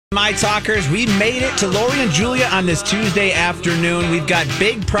My Talkers, we made it to Lori and Julia on this Tuesday afternoon. We've got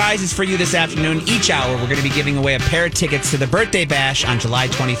big prizes for you this afternoon. Each hour, we're going to be giving away a pair of tickets to the birthday bash on July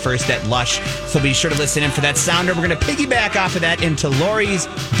 21st at Lush. So be sure to listen in for that sounder. We're going to piggyback off of that into Lori's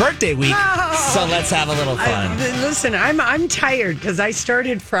birthday week. So let's have a little fun. Listen, I'm tired because I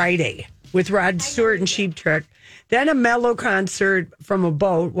started Friday with Rod Stewart and Sheep Trick. Then a mellow concert from a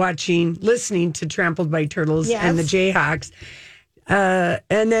boat, listening to Trampled by Turtles and the Jayhawks.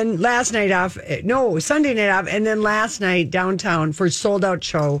 And then Sunday night off, and then last night downtown for a sold out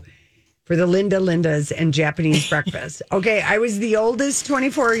show for the Lindas and Japanese breakfast. Okay, I was the oldest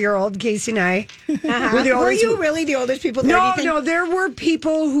 24-year-old, Casey and I. Were you really the oldest people there? No, there were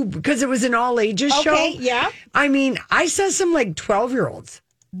people who, because it was an all ages show. Okay, yeah. I mean, I saw some like 12-year-olds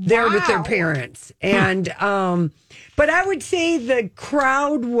there with their parents. And, but I would say the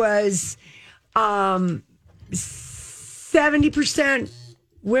crowd was, 70%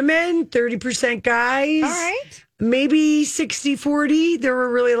 women, 30% guys. All right. Maybe 60-40. There were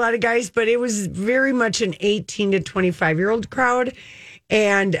really a lot of guys, but it was very much an 18 to 25-year-old crowd.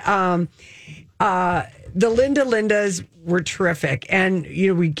 And the Lindas were terrific. And,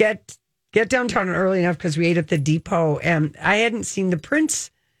 we get downtown early enough because we ate at the Depot. And I hadn't seen the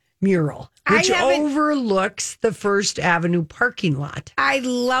Prince mural, which overlooks the First Avenue parking lot. I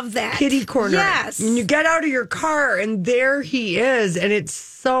love that. Kitty corner. Yes. And you get out of your car and there he is. And it's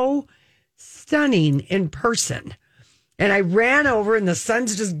so stunning in person. And I ran over and the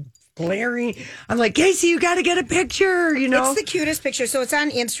sun's just glaring. I'm like, Casey, you got to get a picture, It's the cutest picture. So it's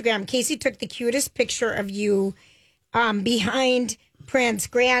on Instagram. Casey took the cutest picture of you behind Prince.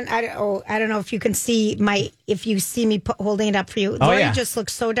 Grant, I don't know if you can see if you see me holding it up for you. Lori just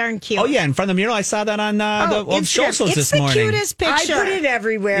looks so darn cute. Oh, yeah, in front of the mural. I saw that on the old socials this morning. It's the cutest picture. I put it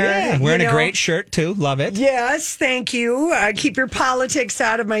everywhere. Yeah, wearing a great shirt, too. Love it. Yes, thank you. Keep your politics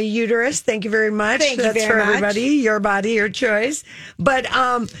out of my uterus. Thank you very much. That's for everybody. Your body, your choice. But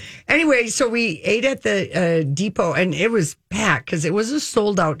anyway, so we ate at the Depot, and it was packed because it was a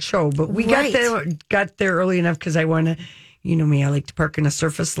sold-out show. But we got there early enough because I want to... You know me, I like to park in a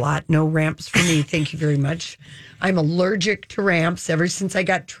surface lot. No ramps for me. Thank you very much. I'm allergic to ramps ever since I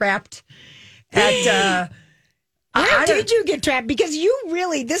got trapped at... Where did you get trapped? Because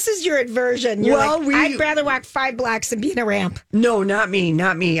this is your aversion. I'd rather walk 5 blocks than be in a ramp. No, not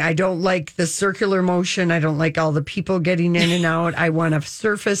me. I don't like the circular motion. I don't like all the people getting in and out. I want a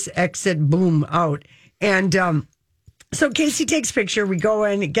surface exit, boom, out. And so Casey takes a picture. We go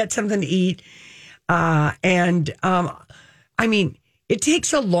in, get something to eat. I mean, it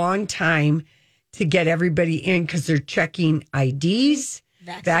takes a long time to get everybody in because they're checking IDs,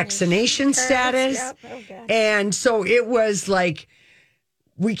 vaccination status. Yep. Okay. And so it was like,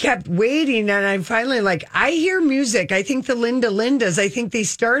 we kept waiting and I'm finally like, I hear music. I think the Lindas, I think they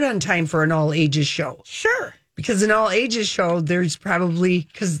start on time for an all ages show. Sure. Because an all ages show, there's probably,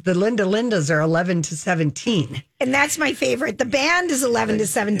 because the Lindas are 11 to 17. And that's my favorite. The band is 11 to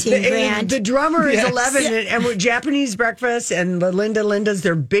 17 grand. The drummer is 11. And with Japanese breakfast and the Lindas,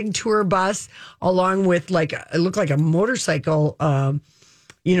 their big tour bus, along with it looked like a motorcycle,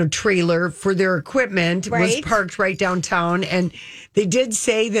 trailer for their equipment was parked right downtown. And they did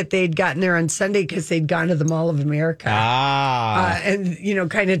say that they'd gotten there on Sunday because they'd gone to the Mall of America. And,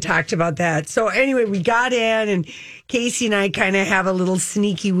 kind of talked about that. So anyway, we got in and Casey and I kind of have a little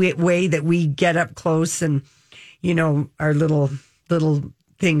sneaky way that we get up close and, our little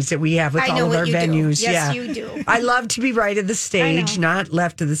things that we have with all of our venues. Do. Yes, you do. I love to be right of the stage, not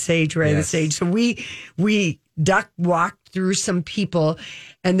left of the stage, right of the stage. So we duck walked through some people,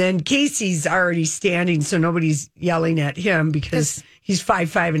 and then Casey's already standing, so nobody's yelling at him because he's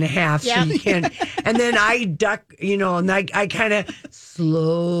 5'5.5", so you can't. And then I duck, and I kind of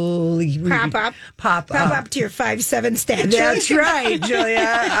slowly pop up to your 5'7" stature. That's right, Julia.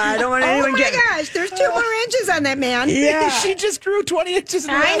 I don't want anyone get. Oh my gosh, there's 2 more inches on that man. Yeah, she just grew 20 inches.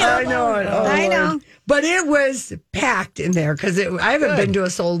 I know. But it was packed in there because I haven't been to a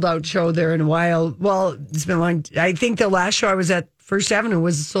sold out show there in a while. Well, it's been a long. I think the last show I was at First Avenue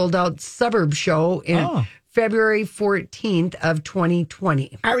was a sold out suburb show in February 14th of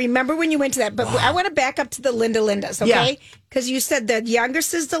 2020. I remember when you went to that, but I want to back up to the Lindas, okay? Because you said the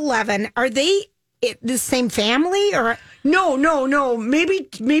youngest is 11. Are they the same family or? No. Maybe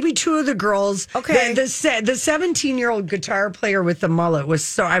 2 of the girls. Okay. The 17-year-old guitar player with the mullet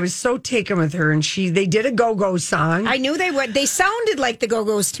I was so taken with her, and they did a go-go song. I knew they would. They sounded like the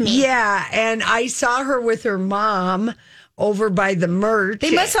Go-Go's to me. Yeah, and I saw her with her mom over by the merch.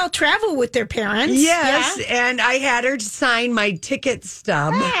 They must all travel with their parents. Yes, Yeah? and I had her sign my ticket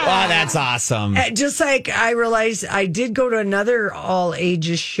stub. Wow, that's awesome. Just like I realized I did go to another all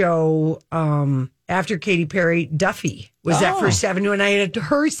ages show after Katy Perry. Duffy was that First Avenue, and I had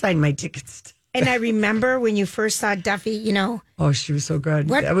her sign my tickets. And I remember when you first saw Duffy, Oh, she was so good.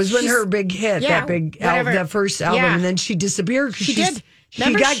 What? That was when She's- her big hit, yeah, that big whatever. that first album, Yeah. and then she disappeared. 'Cause She did. She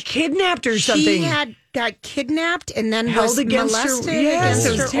Remember got kidnapped or something. She got kidnapped and then Held was against her- molested. yes, against it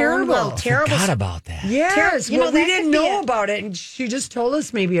was her own terrible. will. Terrible. Forgot about that. Yes, You know, well, we that didn't could be know it. about it, and she just told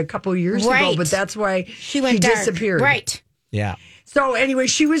us maybe a couple years ago, Right. but that's why She went dark. disappeared. Right. Yeah. So anyway,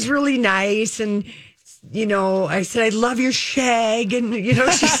 she was really nice, and I said I love your shag, and she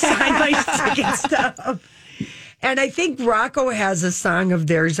signed my ticket stuff. And I think Rocco has a song of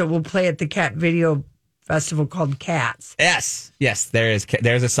theirs that we'll play at the Cat Video Festival called Cats. Yes, there is.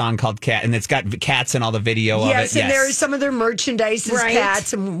 There's a song called Cat, and it's got cats in all the video Yes, of it. and there is some of their merchandise is Right.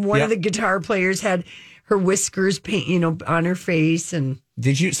 cats, and one of the guitar players had her whiskers paint, on her face, and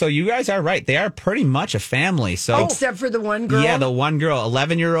So you guys are right. They are pretty much a family. So except for the one girl. yeah, the one girl,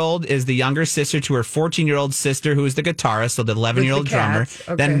 11-year-old, is the younger sister to her 14-year-old sister, who is the guitarist, so the 11-year-old With the drummer. cats,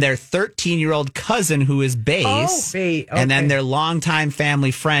 okay. Then their 13-year-old cousin, who is bass. Okay. And then their longtime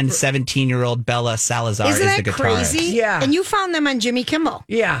family friend, 17-year-old Bella Salazar, Isn't is the that guitarist. crazy? Yeah. And you found them on Jimmy Kimmel.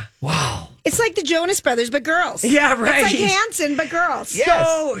 Yeah. Wow. It's like the Jonas Brothers, but girls. Yeah, right. It's like Hanson, but girls.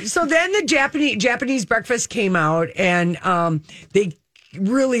 So then the Japanese breakfast came out, and they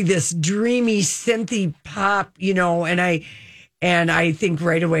really this dreamy synthy pop, and I think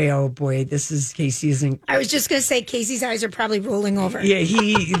right away, oh boy, this is Casey isn't. I was just going to say Casey's eyes are probably rolling over. Yeah,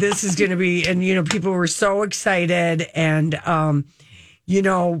 this is going to be, and people were so excited, and How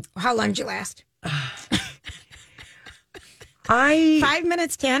long did you last? 5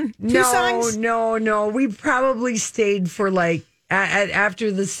 minutes, 10? Two songs? No. We probably stayed for like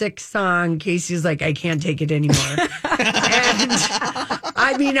after the sixth song. Casey's like, I can't take it anymore. And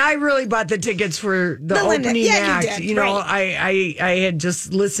I mean, I really bought the tickets for the opening Yeah, you act. did, right. I had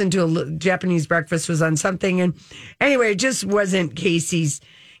just listened to a Japanese breakfast was on something, and anyway, it just wasn't Casey's,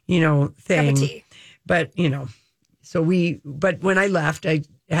 thing. Cup of tea. But but when I left, I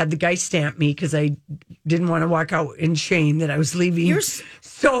had the guy stamp me because I didn't want to walk out in shame that I was leaving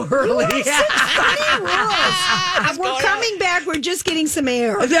so early. Funny rules. We're coming back. We're just getting some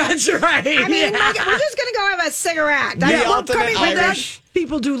air. That's right. I mean, we're just going to go have a cigarette. The We're ultimate coming with Irish. that.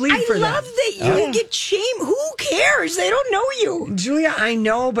 People do leave I for love that you get shame. Who cares? They don't know you. Julia, I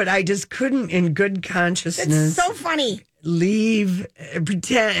know, but I just couldn't, in good consciousness, It's so funny. leave.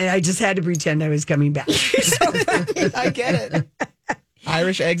 Pretend. I just had to pretend I was coming back. I get it.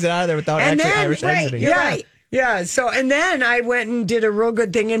 Irish exit out of there without And actually then- Irish right, exiting. you're right. Yeah. So, and then I went and did a real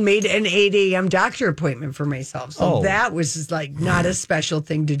good thing and made an 8 a.m. doctor appointment for myself. So that was like not a special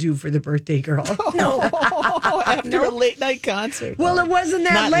thing to do for the birthday girl. After a late night concert. Well, it wasn't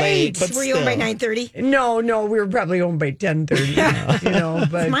that Not late, late. but Were you home by still. 9:30? No, we were probably home by 10:30.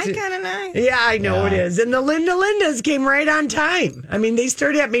 But My kind of night. yeah, I know it is. And the Lindas came right on time. I mean, they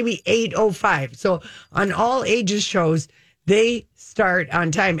started at maybe 8:05. So on all ages shows, they start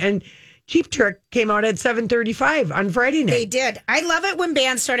on time. And Cheap Trick came out at 7:35 on Friday night. They did. I love it when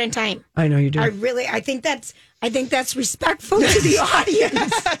bands start on time. I know you do. I think that's respectful to the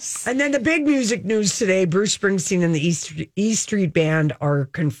audience. And then the big music news today: Bruce Springsteen and the E Street Band are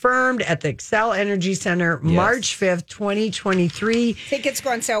confirmed at the Xcel Energy Center, March 5th, 2023. Tickets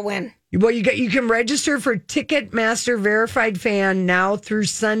go on sale when? Well, you can register for Ticketmaster Verified Fan now through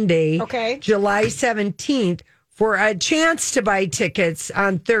Sunday, July 17th, for a chance to buy tickets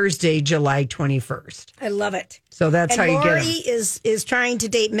on Thursday, July 21st. I love it. So that's how you get Lori them. is trying to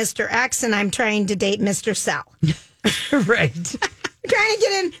date Mr. X, and I'm trying to date Mr. Cell. Right. Trying to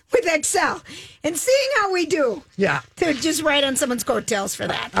get in with Excel and seeing how we do. Yeah. To just ride on someone's coattails for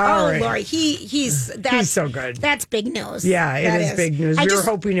that. All oh, right. Lori, he's so good. That's big news. Yeah, That it is big news. I We were just-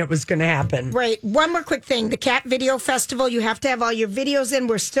 hoping it was going to happen. Right. One more quick thing. The Cat Video Festival, you have to have all your videos in.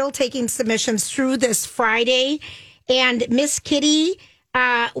 We're still taking submissions through this Friday. And Miss Kitty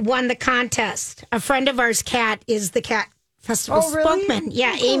won the contest. A friend of ours, Cat, is the Cat Festival Oh, really? spokesman.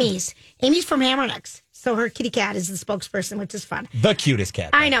 Yeah, Amy's. Amy's from Hammernecks. So her kitty cat is the spokesperson, which is fun. The cutest cat.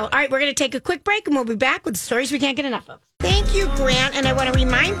 I know. All right, we're going to take a quick break and we'll be back with stories we can't get enough of. Thank you, Grant. And I want to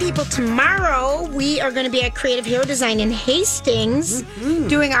remind people tomorrow we are going to be at Creative Hero Design in Hastings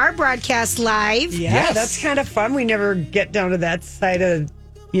doing our broadcast live. Yeah, that's kind of fun. We never get down to that side of,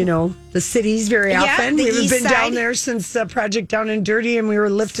 the cities very Yeah, often. the We haven't east been down side. there since Project Down and Dirty, and we were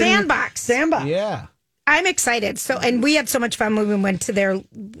lifting Sandbox. Sandbox. Yeah. I'm excited. So, and we had so much fun when we went to their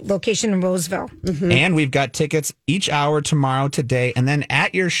location in Roseville. Mm-hmm. And we've got tickets each hour tomorrow, today, and then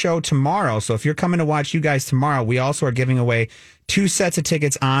at your show tomorrow. So if you're coming to watch you guys tomorrow, we also are giving away 2 sets of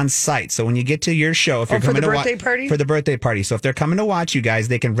tickets on site. So when you get to your show, if you're coming for the to birthday party? For the birthday party. So if they're coming to watch you guys,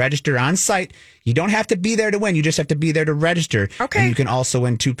 they can register on site. You don't have to be there to win. You just have to be there to register. Okay. And you can also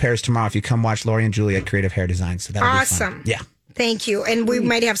win 2 pairs tomorrow if you come watch Lori and Julia at Creative Hair Design. So that'll be fun. Awesome. Yeah. Thank you. And we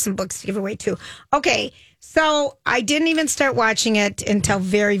might have some books to give away too. Okay. So I didn't even start watching it until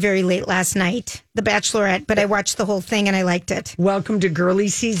very, very late last night, The Bachelorette, but I watched the whole thing and I liked it. Welcome to girly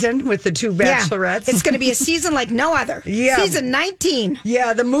season with the 2 bachelorettes. Yeah. It's going to be a season like no other. Yeah. Season 19.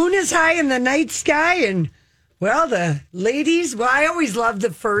 Yeah, the moon is high in the night sky, and well, the ladies. Well, I always loved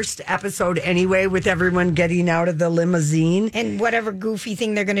the first episode anyway, with everyone getting out of the limousine. And whatever goofy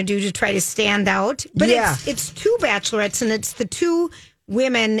thing they're going to do to try to stand out. But Yeah. it's 2 bachelorettes, and it's the 2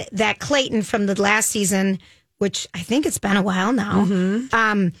 women that Clayton from the last season, which I think it's been a while now.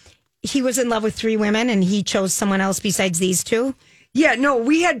 Mm-hmm. He was in love with 3 women, and he chose someone else besides these 2. Yeah, no,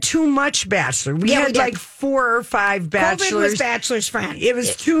 we had too much bachelor. We Yeah, we had did. like 4 or 5 bachelors. COVID was bachelor's friend. It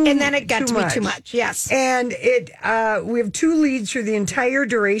was too, and then it got too to be much. too much. Yes, And it we have 2 leads for the entire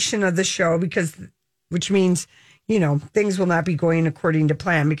duration of the show, which means, you know, things will not be going according to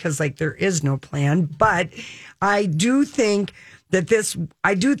plan, because like there is no plan. But I do think this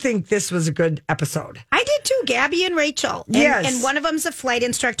was a good episode. I did too. Gabby and Rachel. And, Yes. and one of them's a flight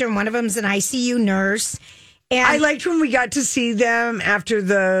instructor, and one of them's an ICU nurse. And I liked when we got to see them after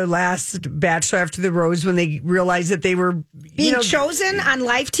the last Bachelor, after the Rose, when they realized that they were being chosen on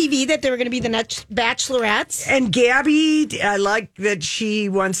live TV that they were going to be the next bachelorettes. And Gabby, I like that she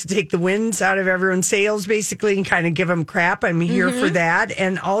wants to take the wins out of everyone's sails, basically, and kind of give them crap. I'm here for that.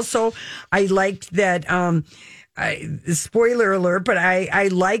 And also, I liked that, spoiler alert, but I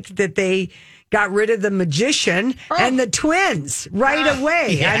liked that they got rid of the magician and the twins right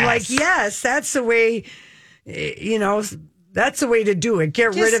away. Yes. I'm like, yes, that's the way, you know, that's the way to do it.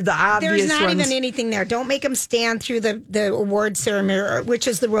 Get rid of the obvious There's not ones. even anything there. Don't make them stand through the award ceremony, which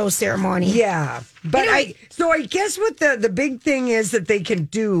is the rose ceremony. Yeah. But Anyway. I guess what the big thing is that they can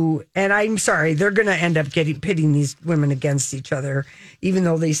do, and I'm sorry, they're going to end up pitting these women against each other, even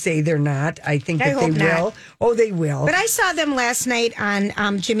though they say they're not. I think I that they hope not. will. Oh, they will. But I saw them last night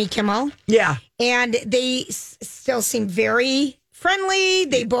on Jimmy Kimmel, yeah. and they still seem very friendly.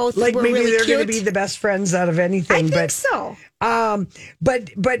 They both Like were maybe really they're cute. going to be the best friends out of anything. I think but so. But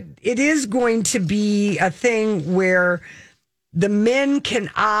it is going to be a thing where the men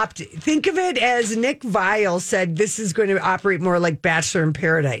can opt. Think of it as Nick Viall said, this is going to operate more like Bachelor in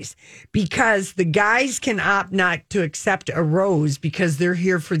Paradise, because the guys can opt not to accept a rose because they're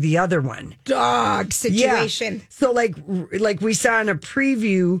here for the other one. Dog situation. Yeah. So like we saw in a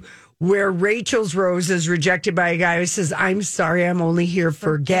preview where Rachel's rose is rejected by a guy who says, I'm sorry, I'm only here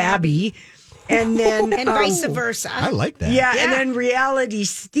for Gabby. And then And vice versa. I like that. yeah, Yeah. and then Reality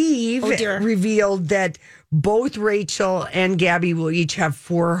Steve Oh, dear. revealed that both Rachel and Gabby will each have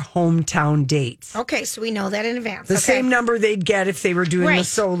 4 hometown dates. Okay, so we know that in advance. The Okay. same number they'd get if they were doing the Right.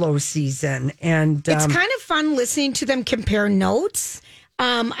 solo season. And It's kind of fun listening to them compare notes.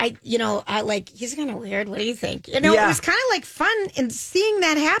 I like, he's kind of weird. What do you think? You know, Yeah. it was kind of like fun and seeing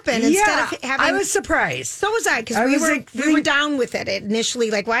that happen instead of having. I was surprised. So was I, because I we was were like, we were down with it initially.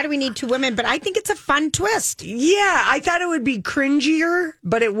 Like, why do we need 2 women? But I think it's a fun twist. Yeah, I thought it would be cringier,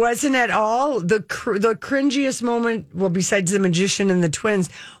 but it wasn't at all. The cringiest moment, well, besides the magician and the twins,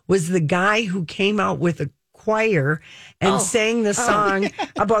 was the guy who came out with a choir and sang the song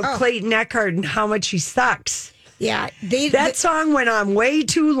about Clayton Eckhart and how much he sucks. Yeah, That song went on way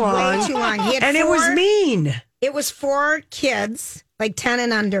too long. way too long. He had And it was 4 mean. It was 4 kids, like 10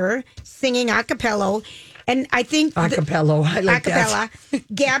 and under, singing a cappella. And I think Acapello. I like that. acapella.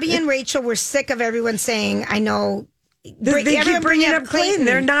 Gabby and Rachel were sick of everyone saying, I know. They keep everyone bringing up Clayton.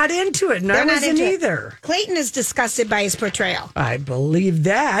 They're not into it. And I They're not wasn't into it. either. Clayton is disgusted by his portrayal. I believe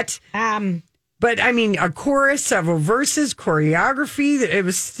that. But I mean, a chorus, several verses, choreography. It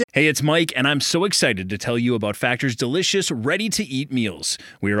was Hey, it's Mike, and I'm so excited to tell you about Factor's delicious, ready-to-eat meals.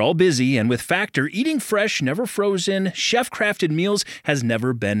 We are all busy, and with Factor, eating fresh, never frozen, chef-crafted meals has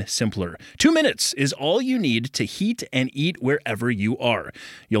never been simpler. 2 minutes is all you need to heat and eat wherever you are.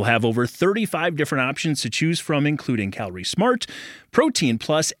 You'll have over 35 different options to choose from, including Calorie Smart, Protein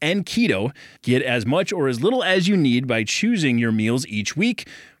Plus, and Keto. Get as much or as little as you need by choosing your meals each week.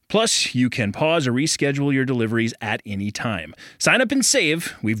 Plus, you can pause or reschedule your deliveries at any time. Sign up and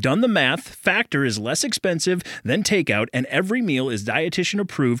save. We've done the math. Factor is less expensive than takeout, and every meal is dietitian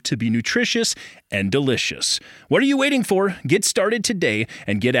approved to be nutritious and delicious. What are you waiting for? Get started today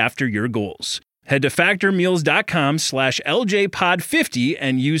and get after your goals. Head to factormeals.com/LJPod50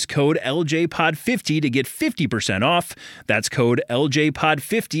 and use code LJPod50 to get 50% off. That's code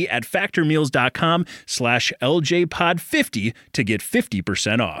LJPod50 at factormeals.com/LJPod50 to get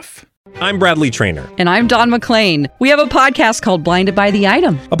 50% off. I'm Bradley Trainer. And I'm Don McClain. We have a podcast called Blinded by the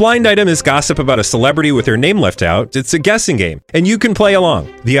Item. A blind item is gossip about a celebrity with their name left out. It's a guessing game, and you can play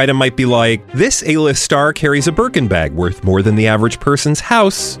along. The item might be like, this A-list star carries a Birkin bag worth more than the average person's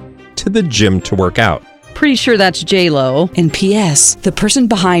house to the gym to work out. Pretty sure that's J-Lo. And P.S. the person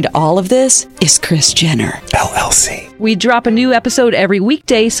behind all of this is Kris Jenner, LLC. We drop a new episode every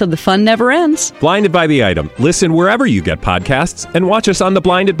weekday so the fun never ends. Blinded by the Item. Listen wherever you get podcasts and watch us on the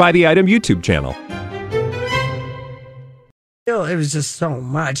Blinded by the Item YouTube channel. It was just so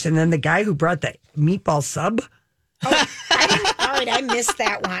much. And then the guy who brought the meatball sub. I missed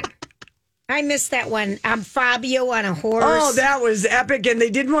that one. Fabio on a horse. Oh, that was epic. And they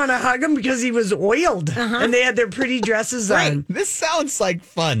didn't want to hug him because he was oiled. And they had their pretty dresses on. This sounds like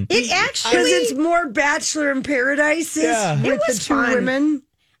fun. It actually... Because it's more Bachelor in Paradise with the two women.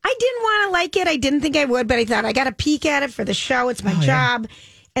 I didn't want to like it. I didn't think I would, but I thought I got to peek at it for the show. It's my job.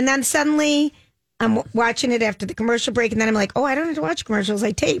 And then suddenly... I'm watching it after the commercial break, and then I'm like, oh, I don't have to watch commercials.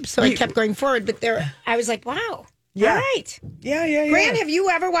 I tape. So I kept going forward. But I was like, wow. Yeah. All right. Yeah. Grant, have you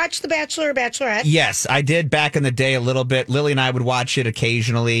ever watched The Bachelor or Bachelorette? Yes, I did back in the day a little bit. Lily and I would watch it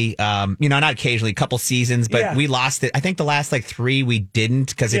occasionally. Not occasionally, a couple seasons, but we lost it. I think the last 3 we didn't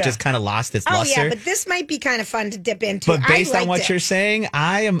because it just kind of lost its luster. Oh, yeah, but this might be kind of fun to dip into. But based on what you're saying,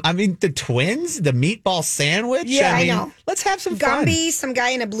 the twins, the meatball sandwich. Yeah, I know. Let's have some fun. Gumby, some guy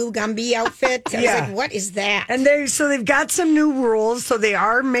in a blue Gumby outfit. I was like, what is that? And they've got some new rules, so they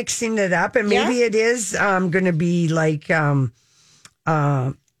are mixing it up, and maybe it is going to be like, the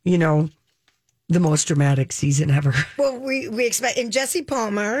most dramatic season ever. Well, we expect, and Jesse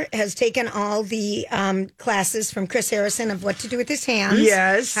Palmer has taken all the classes from Chris Harrison of what to do with his hands.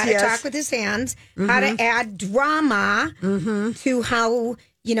 Yes. How to talk with his hands, how to add drama to how,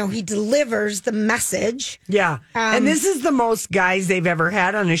 he delivers the message. Yeah. And this is the most guys they've ever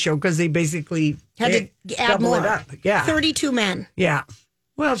had on a show because they basically had to add more. It up. Yeah. 32 men. Yeah.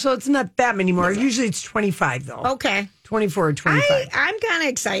 Well, so it's not that many more. Usually it's 25, though. Okay. 24 or 25. I'm kind of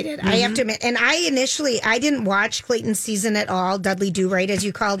excited. I have to admit. And I didn't watch Clayton's season at all, Dudley Do-Right, as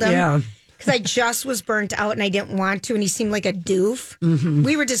you called him. Yeah. Because I just was burnt out and I didn't want to, and he seemed like a doof.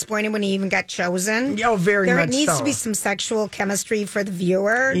 We were disappointed when he even got chosen. Oh, very much so. There needs to be some sexual chemistry for the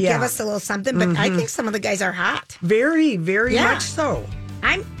viewer. Yeah. Give us a little something. But I think some of the guys are hot. Very, very much so.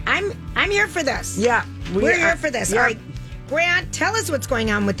 I'm here for this. Yeah. We're here for this. Yeah. All right. Grant, tell us what's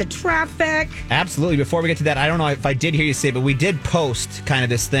going on with the traffic. Absolutely. Before we get to that, I don't know if I did hear you say, but we did post kind of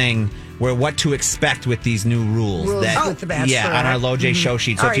this thing where what to expect with these new rules. With the Bachelor. Yeah, on our Low J show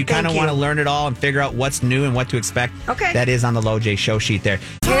sheet. So if you kind of want to learn it all and figure out what's new and what to expect, that is on the Low J show sheet there.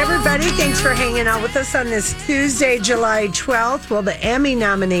 Hey, everybody. Thanks for hanging out with us on this Tuesday, July 12th. Well, the Emmy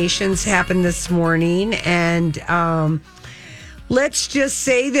nominations happened this morning, and let's just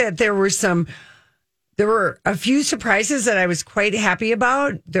say that there were a few surprises that I was quite happy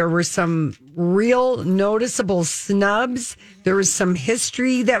about. There were some real noticeable snubs. There was some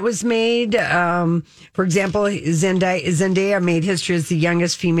history that was made. For example, Zendaya made history as the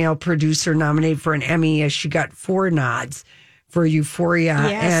youngest female producer nominated for an Emmy as she got 4 nods for Euphoria.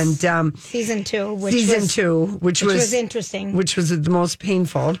 Yes. And season 2, which was interesting. Which was the most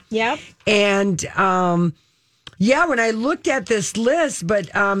painful. Yep. And when I looked at this list,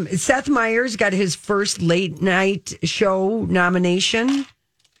 but Seth Meyers got his first late night show nomination.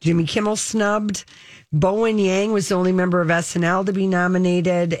 Jimmy Kimmel snubbed. Bowen Yang was the only member of SNL to be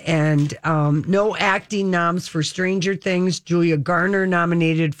nominated, and no acting noms for Stranger Things. Julia Garner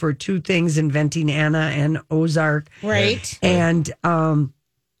nominated for 2 things, Inventing Anna and Ozark. Right. And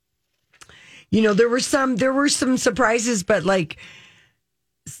there were some surprises, but like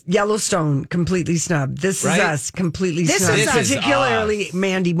Yellowstone completely snubbed. This Is Us completely snubbed. Particularly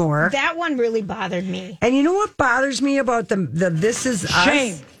Mandy Moore. That one really bothered me. And you know what bothers me about the This Is Us?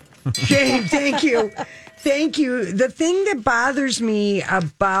 Shame. Thank you. The thing that bothers me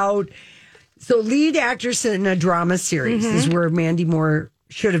about lead actress in a drama series is where Mandy Moore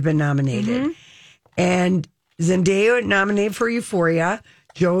should have been nominated. And Zendaya nominated for Euphoria.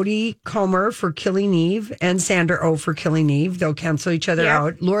 Jodie Comer for Killing Eve and Sandra Oh for Killing Eve. They'll cancel each other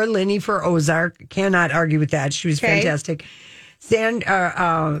out. Laura Linney for Ozark. Cannot argue with that. She was fantastic.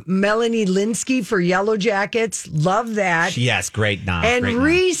 Melanie Linsky for Yellow Jackets. Love that. Yes, great nom. And great nom.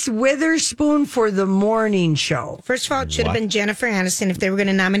 Reese Witherspoon for The Morning Show. First of all, it should have been Jennifer Aniston if they were going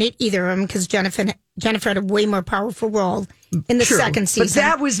to nominate either of them, because Jennifer had a way more powerful role in the True. second season. But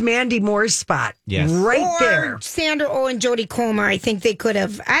that was Mandy Moore's spot. Yes. Right or there. Sandra Oh and Jodie Comer. I think they could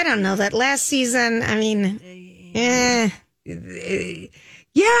have. I don't know, that last season. I mean,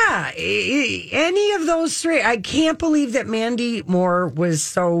 Yeah, any of those three. I can't believe that Mandy Moore was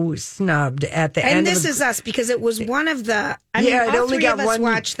so snubbed at the end. And This Is Us, because it was one of the. I mean, it all only three got of us one.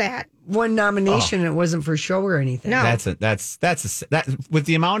 watched that. One nomination. It wasn't for show or anything. No. That with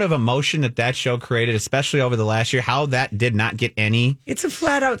the amount of emotion that show created, especially over the last year, how that did not get any. It's a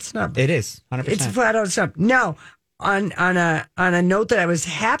flat out snub. It is 100%. It's a flat out snub. Now, on a note that I was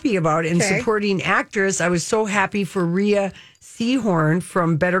happy about in supporting actress, I was so happy for Rhea Seehorn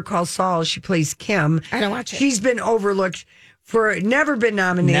from Better Call Saul. She plays Kim. I don't watch it. She's been overlooked for never been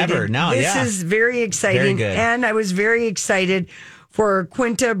nominated. Never, no, This yeah. is very exciting. Very good. And I was very excited for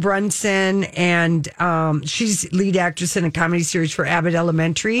Quinta Brunson, and she's lead actress in a comedy series for Abbott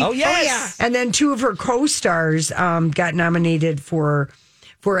Elementary. Oh, yes. Oh, yeah. And then two of her co-stars got nominated for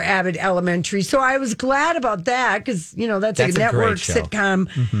Abbott Elementary. So I was glad about that, because, you know, that's a great network show.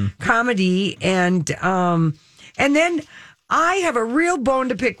 sitcom comedy. And then I have a real bone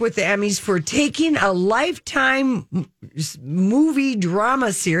to pick with the Emmys for taking a Lifetime movie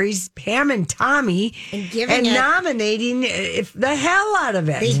drama series, Pam and Tommy, and nominating the hell out of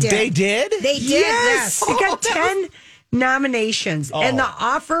it. They did. They did? They did, Yes. yes. It got 10 nominations, and The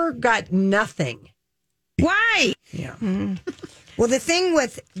Offer got nothing. Why? Yeah. Well, the thing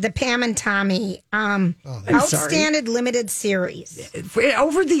with the Pam and Tommy outstanding limited series.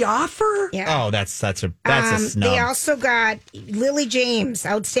 Over The Offer? Yeah. Oh, that's a snub. They also got Lily James,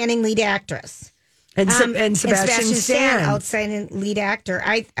 outstanding lead actress, And Sebastian Stan. outstanding lead actor.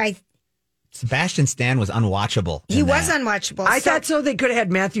 Sebastian Stan was unwatchable. He in was that. unwatchable. I thought so. They could have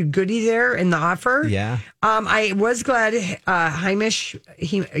had Matthew Goody there in The Offer. Yeah. I was glad Hamish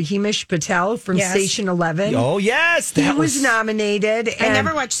Patel from Yes. Station 11. Oh, yes. He was nominated. I and-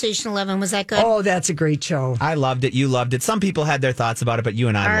 never watched Station 11. Was that good? Oh, that's a great show. I loved it. You loved it. Some people had their thoughts about it, but you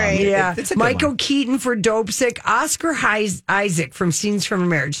and I All loved right. it. Yeah. It's a good Michael one. Keaton for Dope Sick. Oscar Isaac from Scenes from a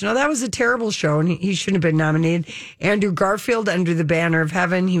Marriage. No, that was a terrible show, and he shouldn't have been nominated. Andrew Garfield, Under the Banner of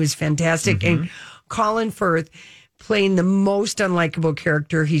Heaven. He was fantastic. And Colin Firth playing the most unlikable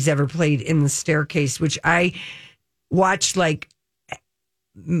character he's ever played in The Staircase, which I watched like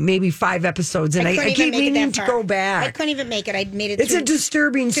maybe 5 episodes, and I couldn't keep even make it meaning that to far. go back. I couldn't even make it. I made it. It's a through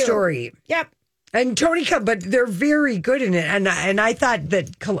disturbing 2. story. Yep. And Tony, but they're very good in it. And I thought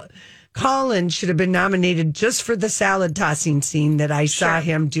that Colin should have been nominated just for the salad tossing scene that I saw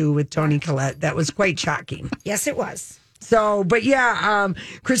him do with Toni Collette. That was quite shocking. Yes, it was. So, but yeah,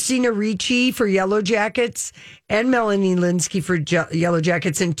 Christina Ricci for Yellow Jackets and Melanie Linsky for Yellow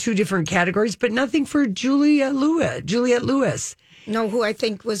Jackets in 2 different categories, but nothing for Juliette Lewis. No, who I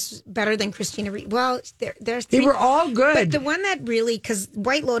think was better than Christina Ricci. Well, there's They 3. were all good. But the one that really, because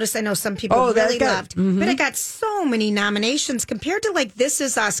White Lotus, I know some people Oh, that really got- loved, but it got so many nominations compared to like This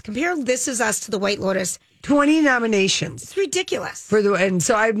Is Us. Compare This Is Us to the White Lotus. 20 nominations. It's ridiculous. And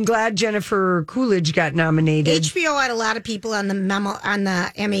so I'm glad Jennifer Coolidge got nominated. HBO had a lot of people on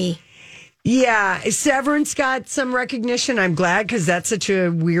the Emmy. Yeah, Severance got some recognition. I'm glad, because that's such a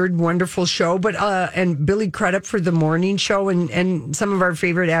weird, wonderful show. But and Billy Crudup for The Morning Show, and some of our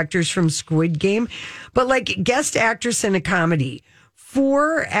favorite actors from Squid Game. But like guest actress in a comedy,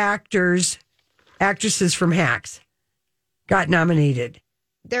 4 actresses from Hacks got nominated.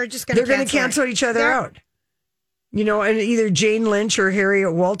 They're just going to cancel each other out. You know, and either Jane Lynch or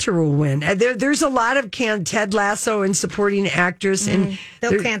Harriet Walter will win. There's a lot of Ted Lasso and supporting actress, and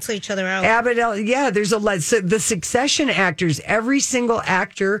They'll cancel each other out. there's a lot. So the Succession actors, every single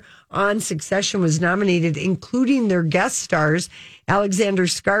actor on Succession was nominated, including their guest stars, Alexander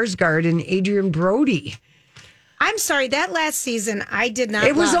Skarsgård and Adrian Brody. I'm sorry, that last season I did not.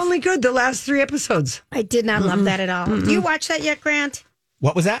 It was love. only good the last 3 episodes. I did not love that at all. Do you watch that yet, Grant?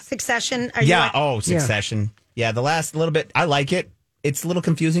 What was that? Succession? Succession. Yeah, the last little bit, I like it. It's a little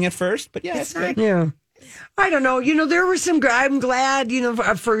confusing at first, but yeah, it's good. Yeah. I don't know. You know, there were some. I'm glad, you know,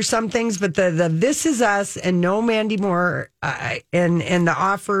 for some things, but the This Is Us and no Mandy Moore and The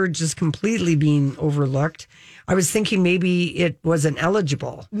Offer just completely being overlooked. I was thinking maybe it wasn't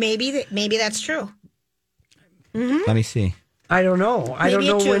eligible. Maybe that's true. Let me see. I don't know. I don't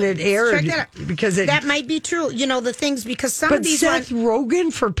know when it aired. Check that out. Because that might be true. You know, the things, because some of these Seth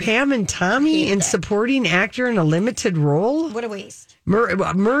Rogen for Pam and Tommy in that. supporting actor in a limited role? What a waste.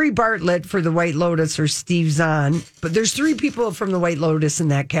 Murray Bartlett for The White Lotus or Steve Zahn. But there's 3 people from The White Lotus in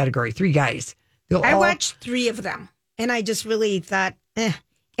that category. 3 guys. I watched 3 of them, and I just really thought,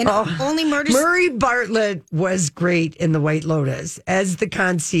 And only murders. Murray Bartlett was great in The White Lotus as the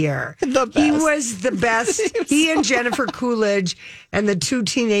concierge. He was the best. He and Jennifer Coolidge and the 2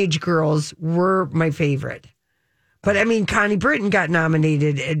 teenage girls were my favorite. But I mean, Connie Britton got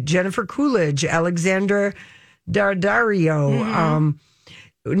nominated. Jennifer Coolidge, Alexandra Daddario,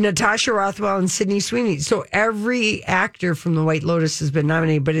 Natasha Rothwell, and Sydney Sweeney. So every actor from The White Lotus has been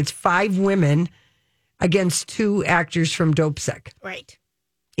nominated, but it's 5 women against 2 actors from Dopesick. Right.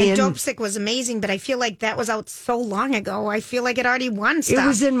 And Dopesick was amazing, but I feel like that was out so long ago. I feel like it already won stuff. It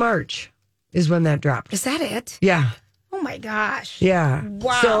was in March is when that dropped. Is that it? Yeah. Oh, my gosh. Yeah.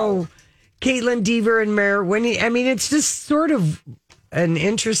 Wow. So Caitlin Dever and Mare Winnie, I mean, it's just sort of an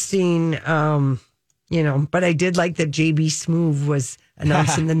interesting, but I did like that JB Smoove was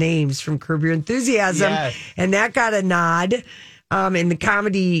announcing the names from Curb Your Enthusiasm. Yes. And that got a nod. In the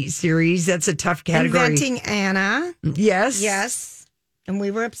comedy series, that's a tough category. Inventing Anna. Yes. Yes. And we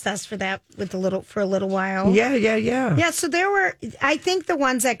were obsessed for that for a little while. Yeah. Yeah, so there were, I think the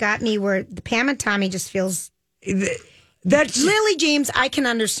ones that got me were the Pam and Tommy just feels. That's Lily James, I can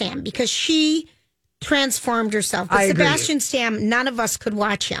understand because she transformed herself. But I agree. Sebastian Stam, none of us could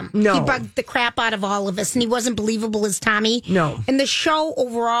watch him. No. He bugged the crap out of all of us, and he wasn't believable as Tommy. No. And the show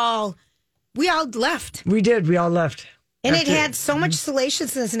overall, we all left. We did. We all left. And it had so much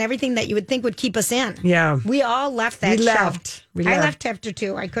salaciousness and everything that you would think would keep us in. Yeah. We all left that We show. left. We I left. left after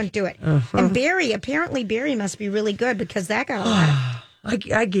 2. I couldn't do it. And apparently Barry must be really good because that got a lot.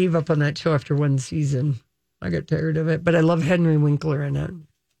 I gave up on that show after 1 season. I got tired of it, but I love Henry Winkler in it.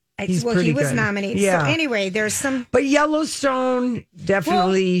 He's he pretty was good. nominated. Yeah. So anyway, there's some. But Yellowstone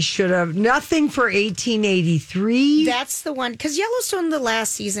definitely should have. Nothing for 1883. That's the one because Yellowstone, the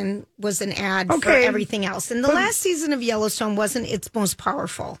last season was an ad for Okay. everything else, and the last season of Yellowstone wasn't its most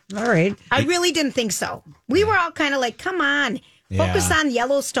powerful. All right. I really didn't think so. We were all kind of like, "Come on, focus Yeah. on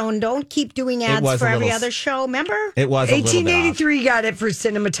Yellowstone. Don't keep doing ads was for a every little- other show." Remember? It was a little bit off. 1883 got it for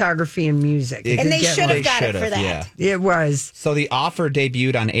cinematography and music. It And did they get should have one. got it Should've, for that. yeah. It was. So The Offer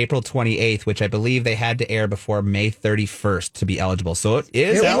debuted on April 28th, which I believe they had to air before May 31st to be eligible. So it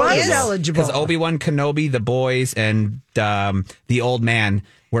is It eligible. was eligible. Because Obi-Wan Kenobi, The Boys, and The Old Man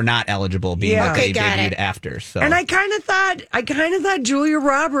were not eligible, being Yeah. that they Okay, got debuted it. after. So And I kind of thought Julia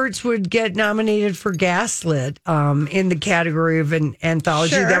Roberts would get nominated for Gaslit in the category of an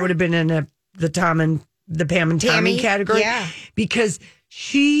anthology. Sure. That would have been in the Pam and Tommy Tammy, category. yeah. Because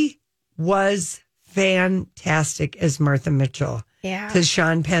she was fantastic as Martha Mitchell. Yeah. To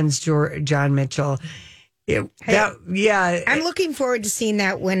Sean Penn's John Mitchell. I'm looking forward to seeing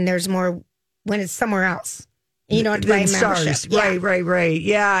that when it's somewhere else. You know, to buy Then membership. Stars. Yeah. Right.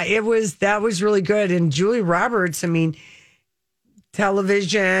 Yeah, that was really good. And Julia Roberts, I mean,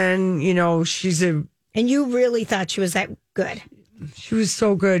 television, she's And you really thought she was that good. she was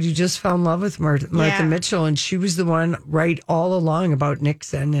so good. You just fell in love with Martha Yeah. Mitchell, and she was the one right all along about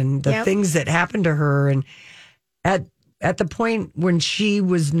Nixon and the Yep. things that happened to her. And at the point when she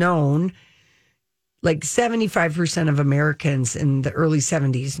was known, like 75% of Americans in the early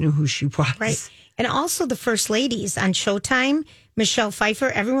 70s knew who she was. Right. And also the first ladies on Showtime, Michelle Pfeiffer,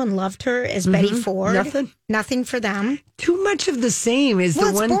 everyone loved her as Betty Ford. Nothing for them. Too much of the same is Well,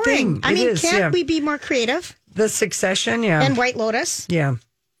 the it's one boring. thing. I It mean, is, can't yeah. we be more creative? The Succession, yeah. And White Lotus yeah.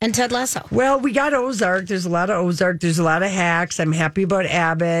 and Ted Lasso. Well, we got Ozark. There's a lot of Ozark. There's a lot of hacks. I'm happy about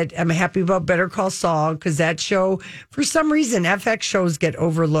Abbott. I'm happy about Better Call Saul because that show, for some reason, FX shows get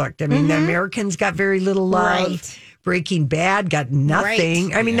overlooked. I mean, the Americans got very little love. Right. Breaking Bad got nothing.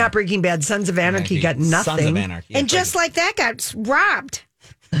 Right. I mean, not Breaking Bad. Sons of Anarchy got nothing. Sons of Anarchy. And just like that, got robbed.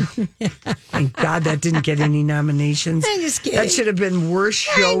 Thank God that didn't get any nominations. I'm just kidding. That should have been worst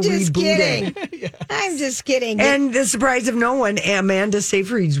show I'm just rebooting. kidding. I'm just kidding. And the surprise of no one, Amanda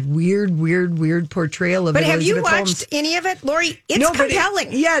Seyfried's weird portrayal of but have you Elizabeth watched Holmes. any of it, Lori? It's No, but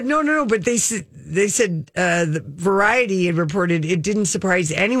compelling. No. But they said the Variety had reported it didn't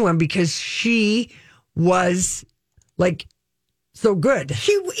surprise anyone because she was like so good.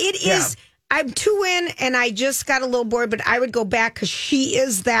 It is. I'm 2 in, and I just got a little bored, but I would go back because she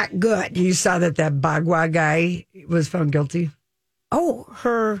is that good. You saw that Bagua guy was found guilty. Oh,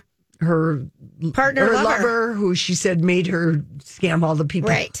 her Her partner, her lover. lover, who she said made her scam all the people.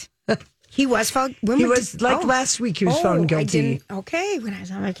 Right. He was found. He was last week. He was found guilty. Okay, when I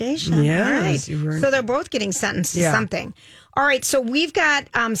was on vacation. Yeah, all right. So they're both getting sentenced to something. All right, so we've got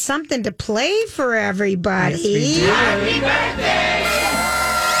something to play for everybody. Yes, we do. Happy birthday!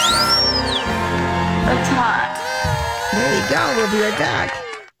 That's hot. There you go. We'll be right back.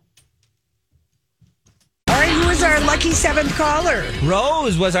 All right, who is our lucky seventh caller?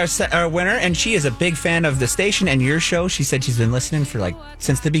 Rose was our winner, and she is a big fan of the station and your show. She said she's been listening for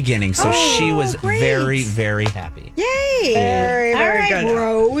since the beginning, so she was very, very happy. Yay! Very, very all right, good.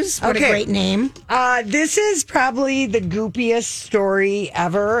 Rose. What a great name. This is probably the goopiest story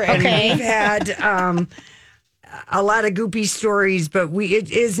ever, and we've had a lot of goopy stories, but it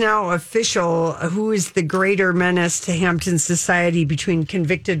is now official. Who is the greater menace to Hampton society between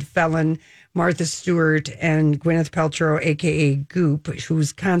convicted felon Martha Stewart and Gwyneth Paltrow, a.k.a. Goop,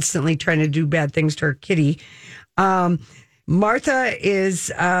 who's constantly trying to do bad things to her kitty. Gwyneth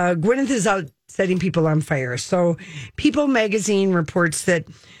is out setting people on fire. So People magazine reports that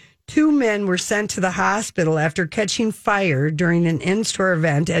 2 men were sent to the hospital after catching fire during an in-store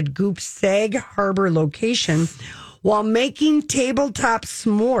event at Goop's Sag Harbor location while making tabletop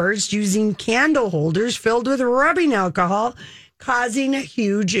s'mores using candle holders filled with rubbing alcohol, causing a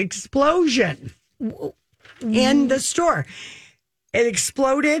huge explosion in the store. It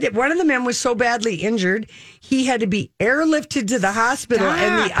exploded. One of the men was so badly injured, he had to be airlifted to the hospital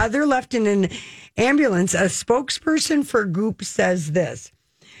and the other left in an ambulance. A spokesperson for Goop says this: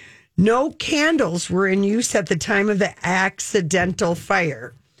 no candles were in use at the time of the accidental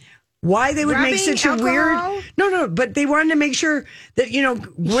fire. Why they would make such a weird... No, but they wanted to make sure that,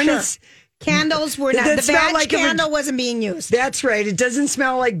 Gwyneth's... Candles were not. The badge candle wasn't being used. That's right. It doesn't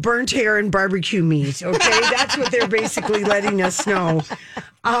smell like burnt hair and barbecue meat. Okay, that's what they're basically letting us know.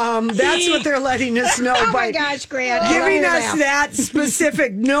 That's what they're letting us know my gosh, Grant, giving us that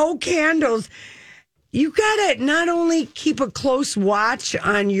specific. No candles. You gotta not only keep a close watch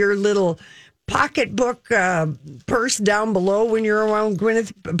on your little pocketbook purse down below when you're around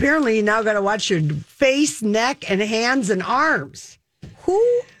Gwyneth. Apparently, you now got to watch your face, neck, and hands and arms.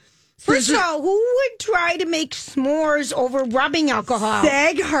 First of all, who would try to make s'mores over rubbing alcohol?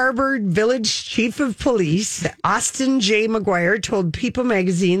 Sag Harbor Village Chief of Police, Austin J. McGuire, told People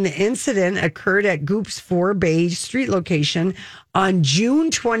magazine the incident occurred at Goop's 4 Bay Street location on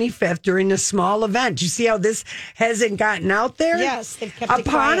June 25th during a small event. You see how this hasn't gotten out there? Yes, they've kept it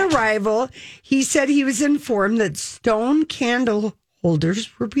Upon quiet. arrival, he said he was informed that stone candle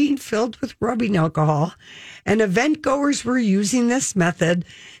holders were being filled with rubbing alcohol, and event goers were using this method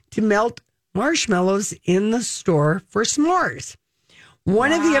to melt marshmallows in the store for s'mores.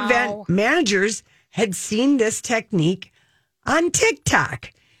 One of the event managers had seen this technique on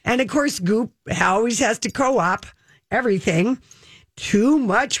TikTok. And of course, Goop always has to co-op everything. Too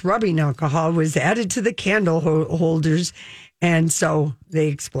much rubbing alcohol was added to the candle holders, and so they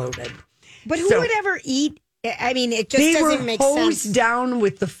exploded. But who would ever eat? I mean, it just doesn't make sense. They were hosed down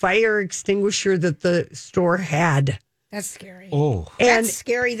with the fire extinguisher that the store had. That's scary. Oh, and that's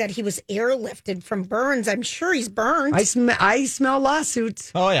scary that he was airlifted from burns. I'm sure he's burned. I smell lawsuits.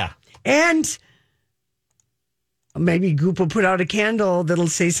 Oh, yeah. And maybe Goop will put out a candle that'll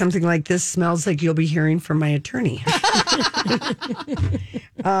say something like, "This smells like you'll be hearing from my attorney."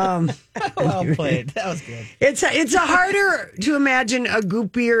 Well played. That was good. It's a harder to imagine a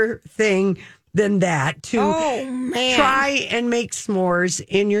goopier thing than that, to try and make s'mores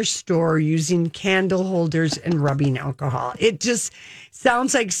in your store using candle holders and rubbing alcohol. It just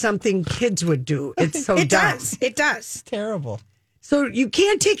sounds like something kids would do. It's so dumb. It does. Terrible. So you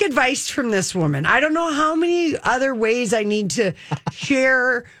can't take advice from this woman. I don't know how many other ways I need to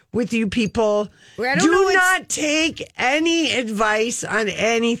share with you people. Do not take any advice on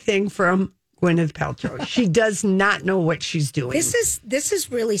anything from Gwyneth Paltrow. She does not know what she's doing. This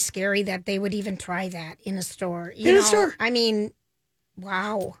is really scary that they would even try that in a store. In a store. I mean,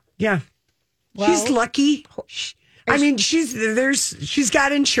 wow. Yeah. Well, she's lucky. I mean, she's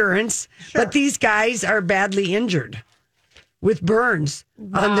got insurance, but these guys are badly injured with burns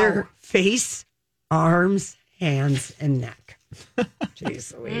on their face, arms, hands, and neck.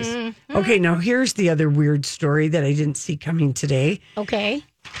 Jeez Louise. Mm-hmm. Okay, now here's the other weird story that I didn't see coming today. Okay.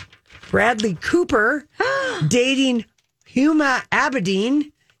 Bradley Cooper dating Huma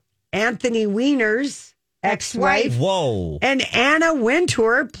Abedin, Anthony Weiner's ex-wife. Whoa. And Anna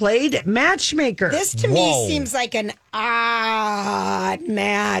Wintour played matchmaker. This to me seems like an odd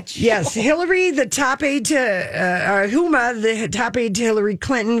match. Yes, Hillary, the top aide to Huma, the top aide to Hillary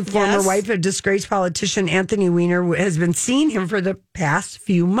Clinton, former wife of disgraced politician Anthony Weiner, has been seeing him for the past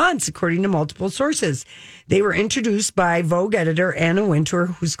few months, according to multiple sources. They were introduced by Vogue editor Anna Wintour,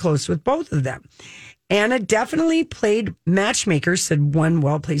 who's close with both of them. Anna definitely played matchmaker, said one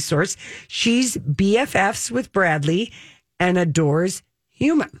well-placed source. She's BFFs with Bradley and adores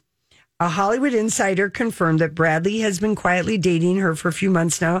Huma. A Hollywood insider confirmed that Bradley has been quietly dating her for a few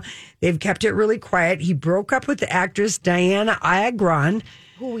months now. They've kept it really quiet. He broke up with the actress Diana Agron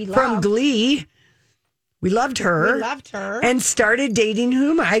from Glee. We loved her. And started dating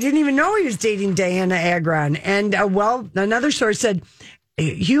Huma. I didn't even know he was dating Diana Agron. And, another source said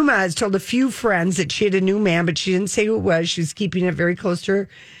Huma has told a few friends that she had a new man, but she didn't say who it was. She was keeping it very close to her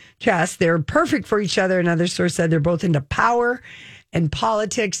chest. They're perfect for each other. Another source said they're both into power and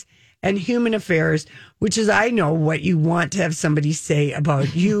politics and human affairs, which is, I know, what you want to have somebody say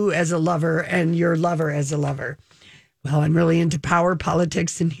about you as a lover and your lover as a lover. Well, I'm really into power,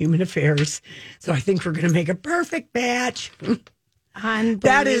 politics, and human affairs. So I think we're going to make a perfect match.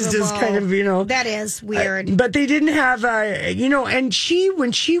 That is just kind of, that is weird. But they didn't have, and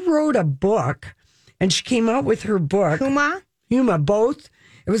when she wrote a book, and she came out with her book. Huma, both.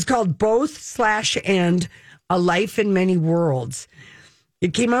 It was called Both/and A Life in Many Worlds.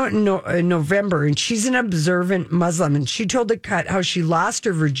 It came out in November, and she's an observant Muslim, and she told The Cut how she lost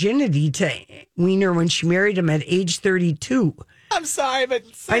her virginity to Weiner when she married him at age 32. I'm sorry, but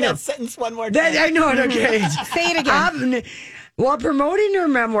say that sentence one more time. I know it, okay. Say it again. While promoting her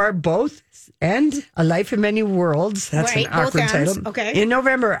memoir, Both and A Life in Many Worlds, that's an awkward title. Okay. In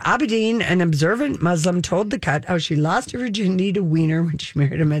November, Abedin, an observant Muslim, told The Cut how she lost her virginity to Weiner when she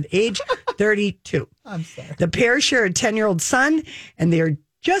married him at age 32. I'm sorry. The pair share a 10-year-old son, and they are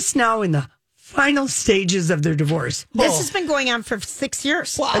just now in the final stages of their divorce. This has been going on for 6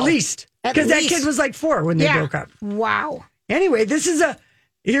 years. Wow. At least. Because that kid was like 4 when they broke up. Wow. Anyway, this is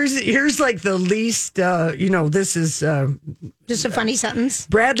Here's like the least, this is... just a funny sentence.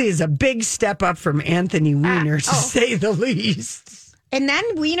 Bradley is a big step up from Anthony Weiner, to say the least. And then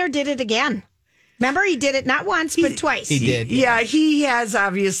Weiner did it again. Remember, he did it not once, but twice. He did. Yeah, he has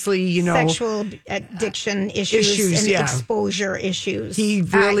obviously, sexual addiction issues and exposure issues. He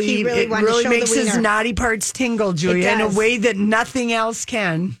really makes his naughty parts tingle, Julia, in a way that nothing else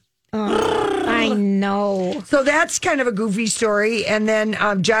can. I know. So that's kind of a goofy story. And then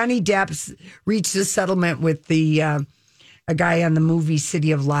Johnny Depp reached a settlement with a guy on the movie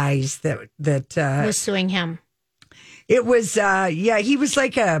City of Lies that was suing him. It was, he was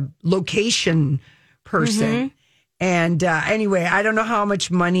like a location person. Mm-hmm. And anyway, I don't know how much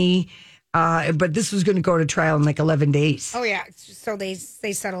money, but this was going to go to trial in like 11 days. Oh, yeah. So they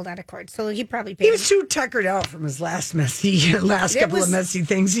settled out of court. So he probably paid. He was too tuckered out from his last couple of messy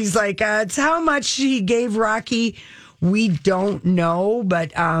things. He's like, it's how much he gave Rocky. We don't know.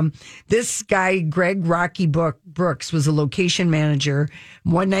 But this guy, Greg Rocky Brooks, was a location manager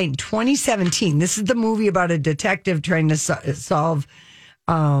one night in 2017. This is the movie about a detective trying to solve,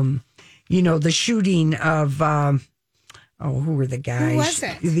 the shooting of... who were the guys? Who was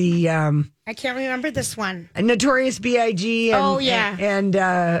it? I can't remember this one. Notorious B.I.G. and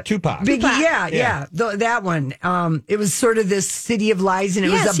Tupac. Biggie, yeah. That one. It was sort of this City of Lies, and it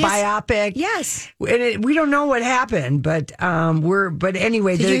was a biopic. Yes, and we don't know what happened, but But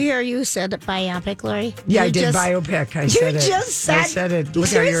anyway, did you hear you said biopic, Lori? Yeah, I did biopic. I said it. I said it. Look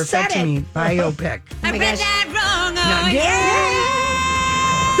how you're affecting me. Biopic. I read that wrong. Yeah.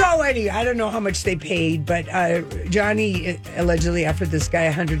 So anyway, I don't know how much they paid, but Johnny allegedly offered this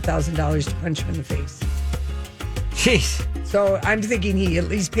guy $100,000 to punch him in the face. Jeez. So I'm thinking he at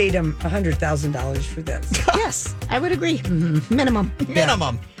least paid him $100,000 for this. Yes, I would agree. Mm-hmm.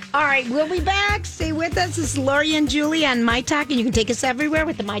 Minimum. All right, we'll be back. Stay with us. It's Lori and Julie on My Talk, and you can take us everywhere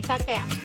with the My Talk app.